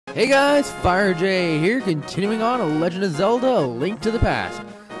Hey guys, Fire J here, continuing on A Legend of Zelda: A Link to the Past.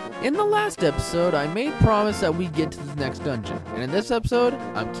 In the last episode, I made promise that we'd get to the next dungeon, and in this episode,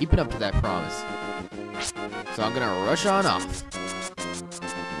 I'm keeping up to that promise. So I'm gonna rush on off.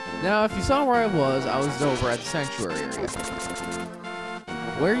 Now, if you saw where I was over at the sanctuary area.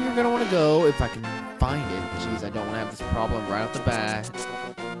 Where you're gonna want to go, if I can find it. Jeez, I don't want to have this problem right off the bat.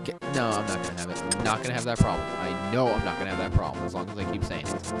 No, I'm not gonna have it. I'm not gonna have that problem. I know I'm not gonna have that problem as long as I keep saying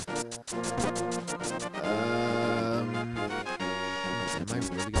it. Am I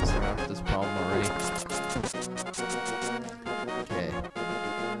really gonna start off with this problem already? Okay.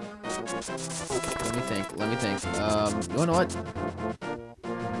 Let me think. You know what?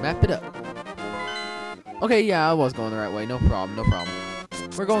 Map it up. Okay, yeah, I was going the right way. No problem.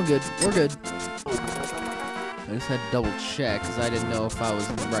 We're going good. We're good. I just had to double check because I didn't know if I was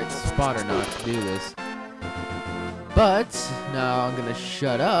in the right spot or not to do this. But now I'm gonna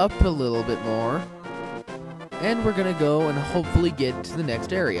shut up a little bit more, and we're gonna go and hopefully get to the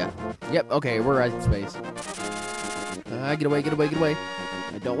next area. Yep. Okay, we're right in space. Get away.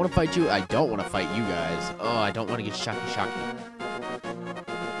 I don't want to fight you. I don't want to fight you guys. Oh, I don't want to get shocky.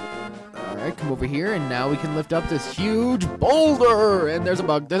 Alright, come over here, and now we can lift up this huge boulder! And there's a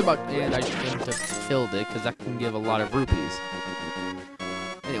bug, and I shouldn't have killed it, because that can give a lot of rupees.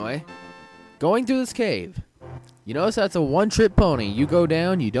 Anyway, going through this cave. You notice that's a one-trip pony. You go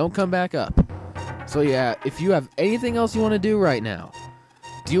down, you don't come back up. So yeah, if you have anything else you want to do right now,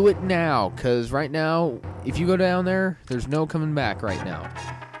 do it now, because right now, if you go down there, there's no coming back right now.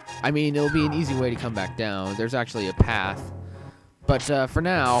 I mean, it'll be an easy way to come back down. There's actually a path. But for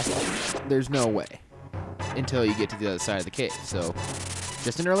now, there's no way until you get to the other side of the cave. So,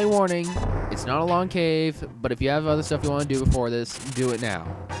 just an early warning. It's not a long cave, but if you have other stuff you want to do before this, do it now.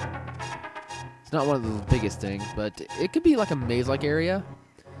 It's not one of the biggest things, but it could be like a maze-like area.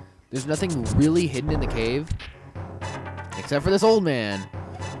 There's nothing really hidden in the cave, except for this old man.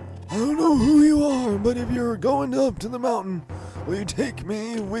 I don't know who you are, but if you're going up to the mountain, will you take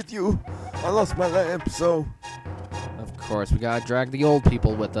me with you? I lost my lamp, so... Of course, we gotta drag the old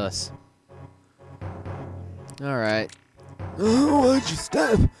people with us. Alright. Oh, why'd you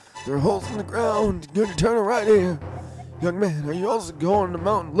step? There are holes in the ground. You're going to turn right here. Young man, are you also going to the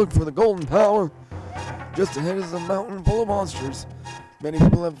mountain to look for the golden power? Just ahead is a mountain full of monsters. Many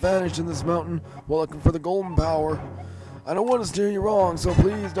people have vanished in this mountain while looking for the golden power. I don't want to steer you wrong, so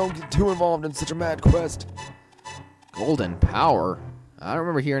please don't get too involved in such a mad quest. Golden power? I don't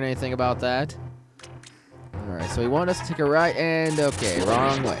remember hearing anything about that. Alright, so he wanted us to take a right, and okay,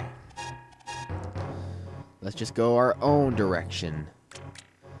 wrong way. Let's just go our own direction.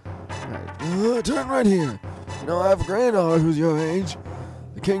 Alright, turn right here. You know, I have a granddaughter who's your age.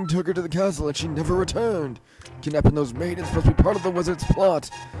 The king took her to the castle and she never returned. Kidnapping those maidens must be part of the wizard's plot.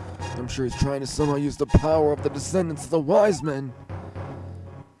 I'm sure he's trying to somehow use the power of the descendants of the wise men.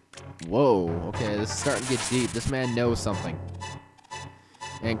 Whoa, okay, this is starting to get deep. This man knows something.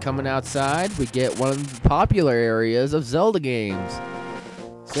 And coming outside, we get one of the popular areas of Zelda games.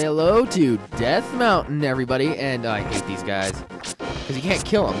 Say hello to Death Mountain, everybody. And I hate these guys, because you can't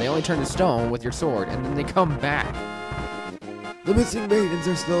kill them. They only turn to stone with your sword, and then they come back. The missing maidens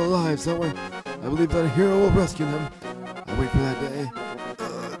are still alive somewhere. I believe that a hero will rescue them. I wait for that day.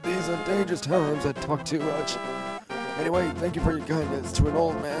 These are dangerous times. I talk too much. Anyway, thank you for your kindness to an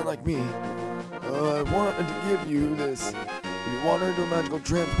old man like me. I wanted to give you this. If you wander into a magical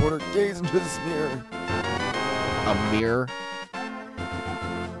transporter, gaze into this mirror. A mirror?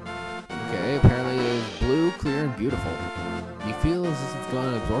 Okay, apparently it is blue, clear, and beautiful. You feel as if it's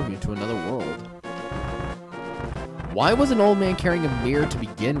going to absorb you into another world. Why was an old man carrying a mirror to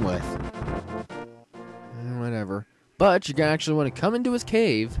begin with? Whatever. But you're going to actually want to come into his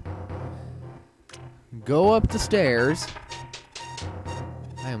cave, go up the stairs.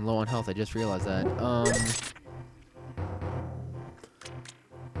 I am low on health, I just realized that.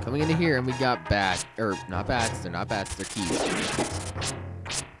 Coming into here, and we got bats. Or, not bats. They're not bats. They're keys.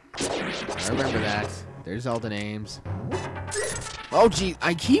 I remember that. There's all the names. Oh, gee.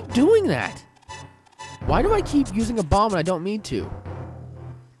 I keep doing that. Why do I keep using a bomb when I don't mean to?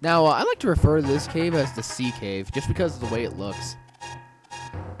 Now, I like to refer to this cave as the Sea Cave, just because of the way it looks.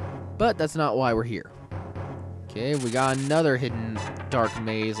 But that's not why we're here. Okay, we got another hidden dark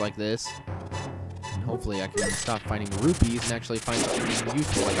maze like this. Hopefully I can stop finding rupees and actually find something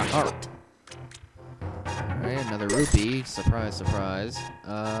useful like a heart. Alright, another rupee. Surprise, surprise.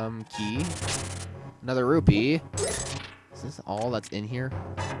 Key. Another rupee. Is this all that's in here?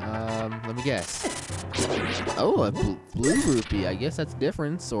 Let me guess. Oh, a blue rupee. I guess that's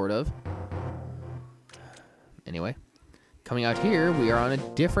different, sort of. Anyway. coming out here, we are on a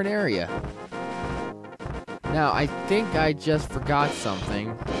different area. Now, I think I just forgot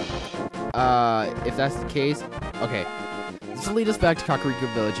something. If that's the case, okay. This will lead us back to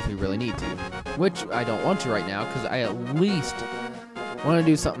Kakariko Village if we really need to. Which I don't want to right now, because I at least want to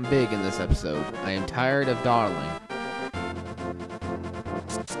do something big in this episode. I am tired of dawdling.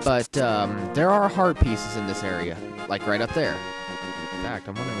 But, there are heart pieces in this area. Like right up there. In fact,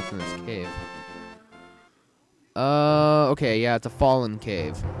 I'm wondering what's in this cave. Okay, yeah, it's a fallen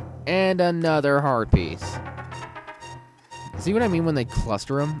cave. And another heart piece. See what I mean when they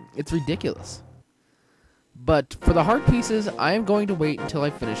cluster them? It's ridiculous. But for the heart pieces, I am going to wait until I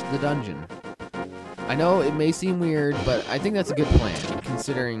finish the dungeon. I know it may seem weird, but I think that's a good plan,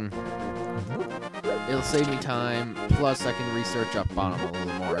 considering it'll save me time, plus I can research up on them a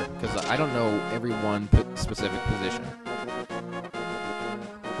little more, because I don't know every one specific position.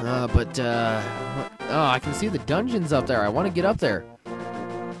 Oh, I can see the dungeons up there. I want to get up there.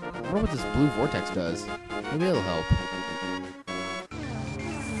 I wonder what this blue vortex does. Maybe it'll help.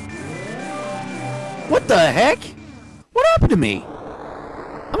 What the heck? What happened to me?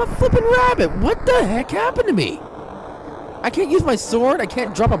 I'm a flippin' rabbit. What the heck happened to me? I can't use my sword. I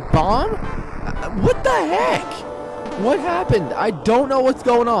can't drop a bomb. What the heck? What happened? I don't know what's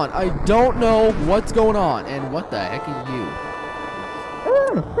going on. I don't know what's going on. And what the heck are you?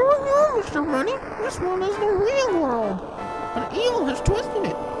 Oh, Mr. Money. This one is the real world. But evil has twisted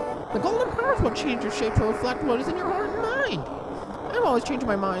it. The golden pearls will change your shape to reflect what is in your heart and mind. I'm always changing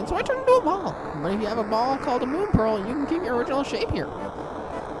my mind, so I turn into a ball. But if you have a ball called a moon pearl, you can keep your original shape here.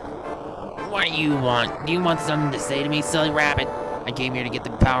 What do you want? Do you want something to say to me, silly rabbit? I came here to get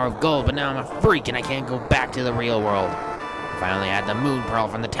the power of gold, but now I'm a freak and I can't go back to the real world. If I only had the moon pearl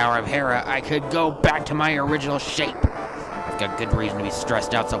from the Tower of Hera, I could go back to my original shape. I've got good reason to be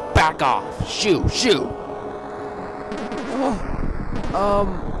stressed out, so back off. Shoo, shoo.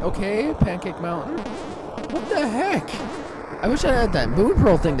 Okay, Pancake Mountain. What the heck? I wish I had that moon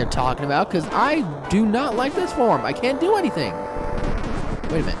pearl thing they're talking about, because I do not like this form. I can't do anything.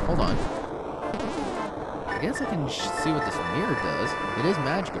 Wait a minute, hold on. I guess I can see what this mirror does. It is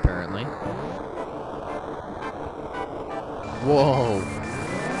magic, apparently. Whoa.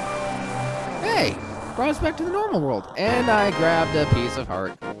 Hey, brought us back to the normal world. And I grabbed a piece of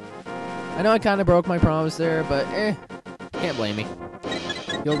heart. I know I kind of broke my promise there, but can't blame me.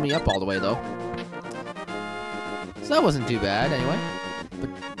 Healed me up all the way, though. So that wasn't too bad, anyway. But,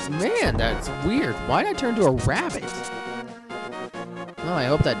 man, that's weird. Why did I turn into a rabbit? Well, I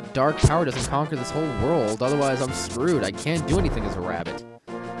hope that dark power doesn't conquer this whole world. Otherwise, I'm screwed. I can't do anything as a rabbit.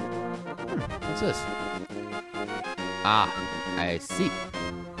 What's this? Ah, I see.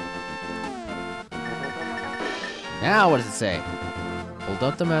 Now, what does it say? Hold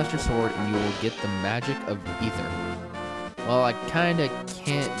up the Master Sword and you will get the magic of ether. Well, I kinda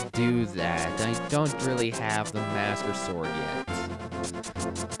can't do that. I don't really have the Master Sword yet.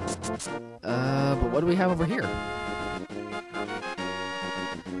 But what do we have over here?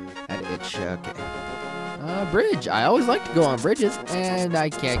 That itch, okay. Bridge. I always like to go on bridges, and I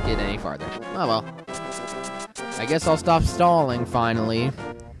can't get any farther. Oh well. I guess I'll stop stalling, finally,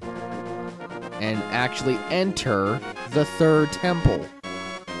 and actually enter the third temple.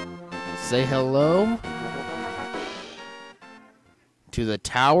 Say hello to the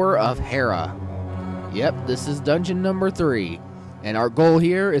Tower of Hera. Yep, this is dungeon number 3. And our goal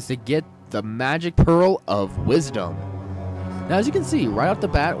here is to get the magic pearl of wisdom. Now, as you can see, right off the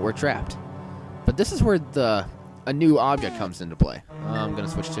bat, we're trapped. But this is where a new object comes into play. I'm going to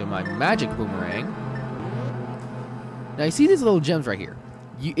switch to my magic boomerang. Now, you see these little gems right here.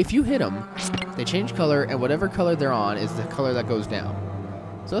 If you hit them, they change color, and whatever color they're on is the color that goes down.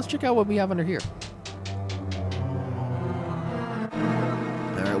 So let's check out what we have under here.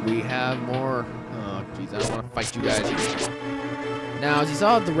 Alright, we have more. Oh, jeez, I don't want to fight you guys. Now, as you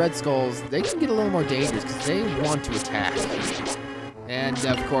saw with the red skulls, they can get a little more dangerous because they want to attack. And,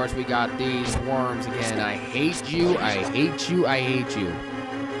 of course, we got these worms again. I hate you, I hate you, I hate you.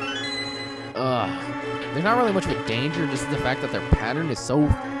 Ugh. They're not really much of a danger, just the fact that their pattern is so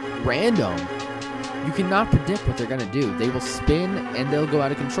random. You cannot predict what they're going to do. They will spin, and they'll go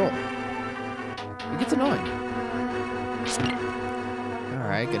out of control. It gets annoying.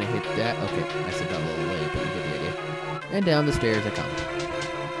 Alright, gonna hit that. Okay, I said that a little late, but you get the idea. And down the stairs I come.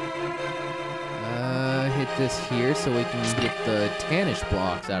 Hit this here so we can get the tannish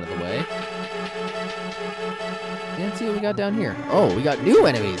blocks out of the way. And see what we got down here. Oh, we got new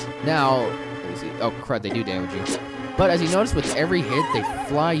enemies. Now, let me see. Oh, crud, they do damage you. But as you notice, with every hit, they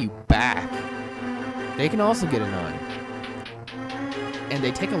fly you back. They can also get annoying. And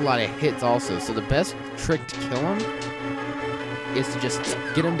they take a lot of hits also, so the best trick to kill them is to just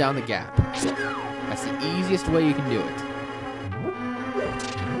get him down the gap. That's the easiest way you can do it.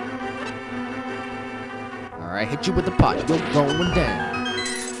 Alright, hit you with the pot. You're going down.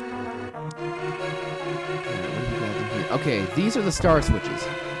 Okay, these are the star switches.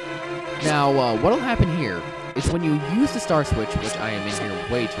 Now, what'll happen here is when you use the star switch, which I am in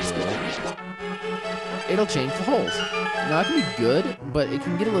here way too early, it'll change the holes. Now, it can be good, but it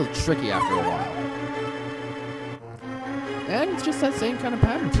can get a little tricky after a while. And it's just that same kind of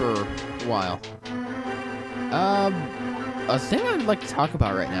pattern for a while. A thing I'd like to talk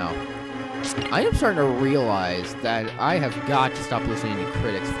about right now. I am starting to realize that I have got to stop listening to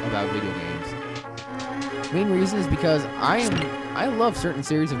critics about video games. The main reason is because I love certain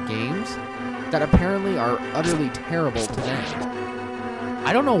series of games that apparently are utterly terrible to them.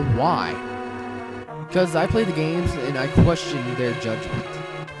 I don't know why. Because I play the games and I question their judgment.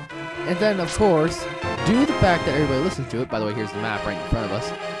 And then, of course, due to the fact that everybody listens to it, by the way, here's the map right in front of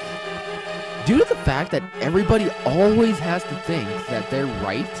us. Due to the fact that everybody always has to think that they're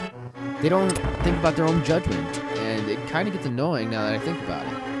right, they don't think about their own judgment. And it kind of gets annoying now that I think about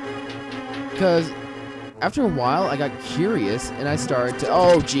it. Because after a while, I got curious and I started to...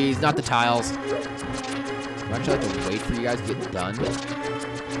 Oh, geez, not the tiles. Do I actually have to wait for you guys to get done?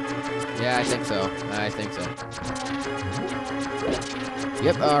 Yeah, I think so. I think so.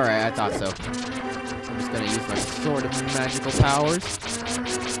 Yep, alright, I thought so. I'm just gonna use my sort of magical powers.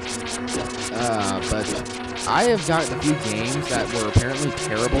 But I have gotten a few games that were apparently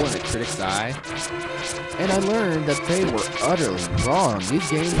terrible in a critic's eye. And I learned that they were utterly wrong. These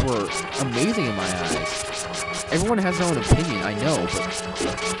games were amazing in my eyes. Everyone has their own opinion, I know,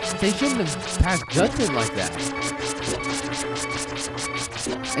 but they shouldn't have passed judgment like that.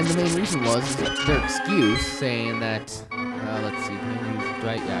 And the main reason was their excuse saying that, let's see, can I use,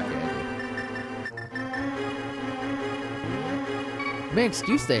 right? Yeah, okay, I do. The main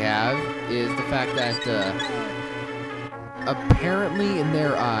excuse they have is the fact that, apparently in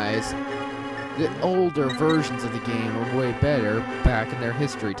their eyes, the older versions of the game were way better back in their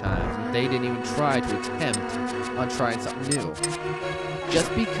history times, and they didn't even try to attempt on trying something new.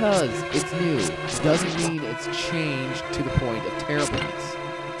 Just because it's new doesn't mean it's changed to the point of terribleness.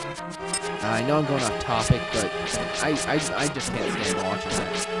 I know I'm going off topic, but I just can't stand watching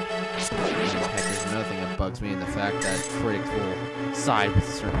that. And heck, there's another thing that bugs me in the fact that critics will side with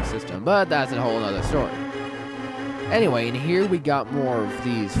a certain system, but that's a whole other story. Anyway, and here we got more of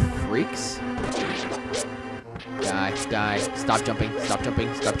these freaks. Die, die, stop jumping, stop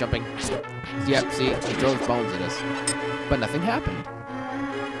jumping, stop jumping. Yep, see, he throws bones at us. But nothing happened.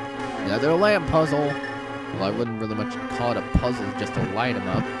 Another lamp puzzle. Well, I wouldn't really much call it a puzzle, just to light them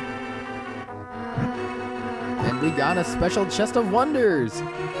up. And we got a special chest of wonders.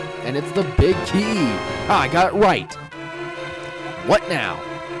 And it's the big key. Ah, I got it right. What now?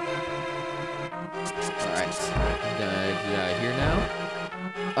 Alright. Here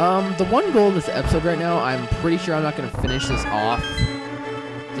now. The one goal of this episode right now, I'm pretty sure I'm not going to finish this off,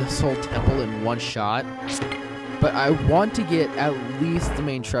 this whole temple in one shot. But I want to get at least the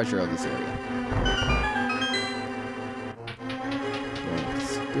main treasure of this area.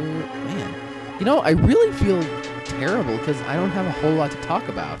 Man, you know, I really feel terrible because I don't have a whole lot to talk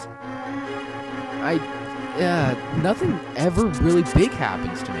about. Nothing ever really big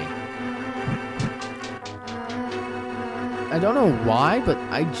happens to me. I don't know why, but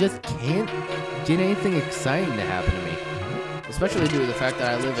I just can't get anything exciting to happen to me. Especially due to the fact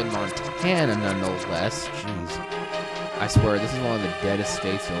that I live in Montana, nonetheless. Jeez. I swear, this is one of the deadest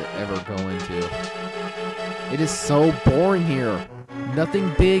states you'll ever go into. It is so boring here.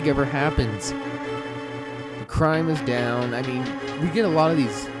 Nothing big ever happens. The crime is down. I mean, we get a lot of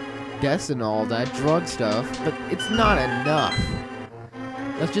these deaths and all that, drug stuff, but it's not enough.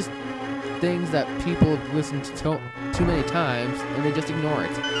 That's just things that people have listened to too many times, and they just ignore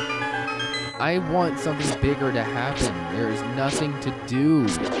it. I want something bigger to happen. There is nothing to do.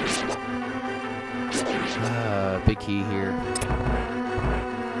 Big key here.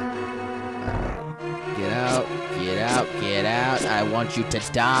 Get out, get out, get out. I want you to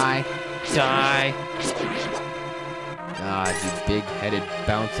die. Die. God, you big-headed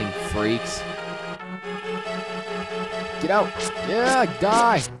bouncing freaks. Get out. Yeah,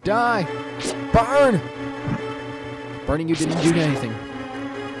 die, die. Burn. Burning you didn't do anything.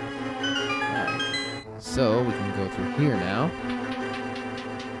 Alright. So, we can go through here now.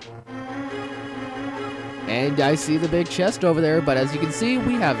 And I see the big chest over there, but as you can see,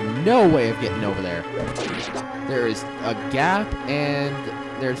 we have no way of getting over there. There is a gap, and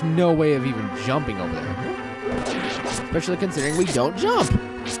there's no way of even jumping over there. Especially considering we don't jump.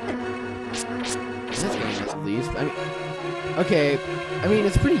 In this game, at least. I mean, Okay, I mean,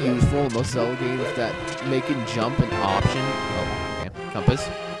 it's pretty useful in most Zelda games that making jump an option. Oh, okay. Compass.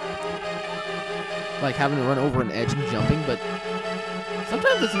 Like having to run over an edge and jumping, but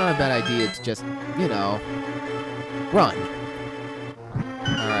sometimes it's not a bad idea to just, you know, run.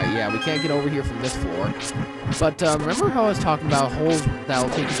 Alright, yeah, we can't get over here from this floor. But remember how I was talking about holes that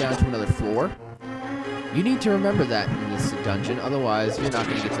will take you down to another floor? You need to remember that in this dungeon, otherwise you're not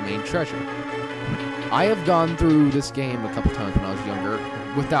going to get the main treasure. I have gone through this game a couple times when I was younger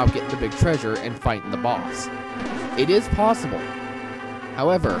without getting the big treasure and fighting the boss. It is possible.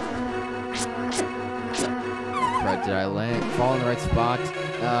 However, did I fall in the right spot?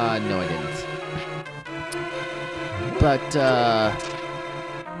 No I didn't. But,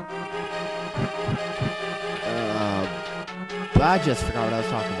 I just forgot what I was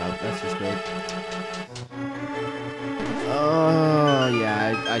talking about. That's just great. Oh,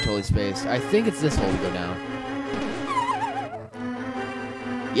 yeah, I totally spaced. I think it's this hole to go down.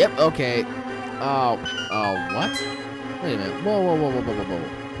 Yep, okay. Oh, what? Wait a minute. Whoa.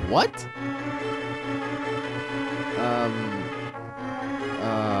 What?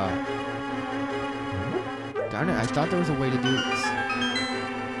 Darn it, I thought there was a way to do this.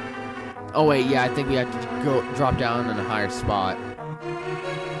 Oh wait, yeah, I think we have to go drop down in a higher spot.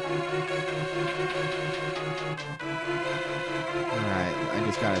 Alright, I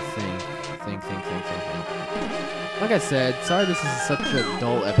just gotta think. Like I said, sorry this is such a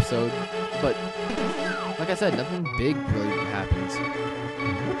dull episode, but like I said, nothing big really happens.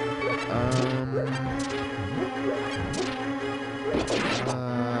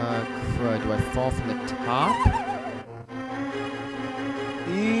 Crud, do I fall from the top?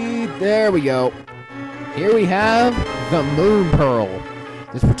 There we go. Here we have the Moon Pearl.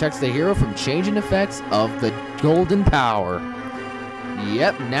 This protects the hero from changing effects of the golden power.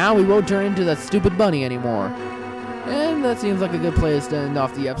 Yep, now we won't turn into that stupid bunny anymore. And that seems like a good place to end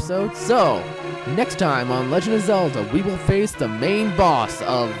off the episode. So, next time on Legend of Zelda, we will face the main boss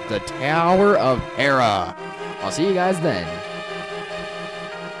of the Tower of Hera. I'll see you guys then.